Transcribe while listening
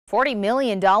$40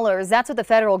 million. That's what the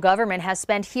federal government has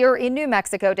spent here in New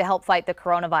Mexico to help fight the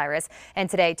coronavirus. And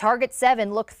today, Target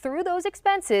 7 looked through those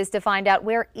expenses to find out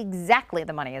where exactly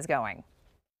the money is going.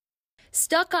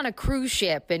 Stuck on a cruise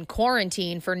ship in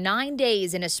quarantine for 9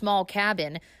 days in a small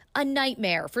cabin, a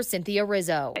nightmare for Cynthia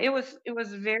Rizzo. It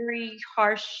was very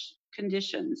harsh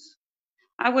conditions.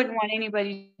 I wouldn't want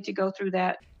anybody to go through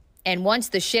that. And once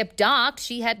the ship docked,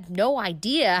 she had no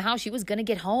idea how she was going to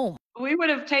get home. We would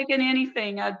have taken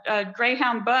anything, a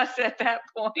Greyhound bus at that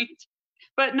point,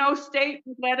 but no state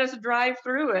would let us drive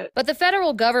through it. But the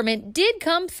federal government did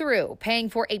come through, paying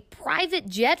for a private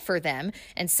jet for them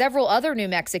and several other New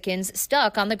Mexicans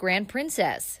stuck on the Grand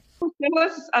Princess. It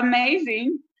was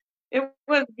amazing. It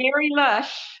was very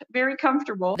lush, very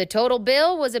comfortable. The total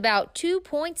bill was about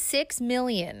 $2.6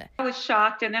 million. I was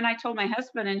shocked, and then I told my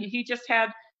husband, and he just had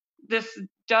this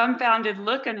dumbfounded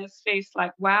look on his face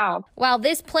like, wow. While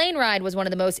this plane ride was one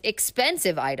of the most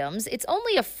expensive items, it's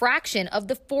only a fraction of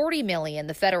the $40 million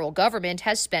the federal government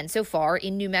has spent so far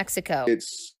in New Mexico.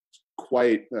 It's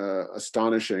quite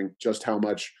astonishing just how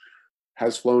much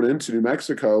has flown into New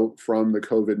Mexico from the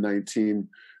COVID-19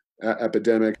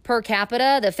 epidemic. Per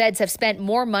capita, the feds have spent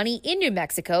more money in New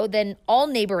Mexico than all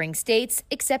neighboring states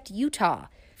except Utah,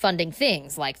 funding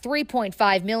things like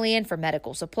 $3.5 million for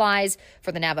medical supplies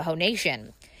for the Navajo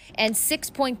Nation and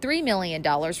 $6.3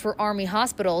 million for Army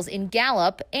hospitals in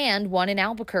Gallup and one in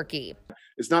Albuquerque.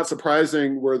 It's not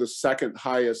surprising we're the second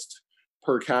highest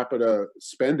per capita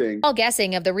spending. All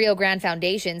guessing of the Rio Grande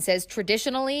Foundation says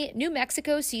traditionally, New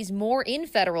Mexico sees more in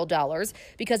federal dollars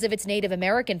because of its Native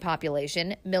American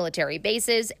population, military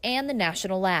bases, and the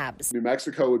national labs. New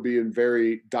Mexico would be in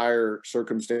very dire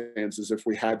circumstances if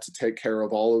we had to take care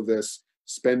of all of this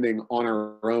spending on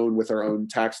our own with our own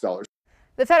tax dollars.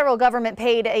 The federal government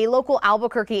paid a local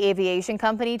Albuquerque aviation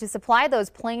company to supply those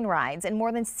plane rides, and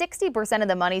more than 60% of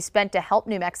the money spent to help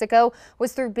New Mexico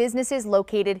was through businesses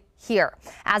located here.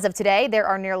 As of today, there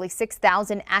are nearly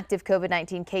 6,000 active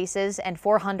COVID-19 cases and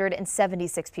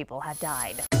 476 people have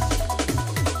died.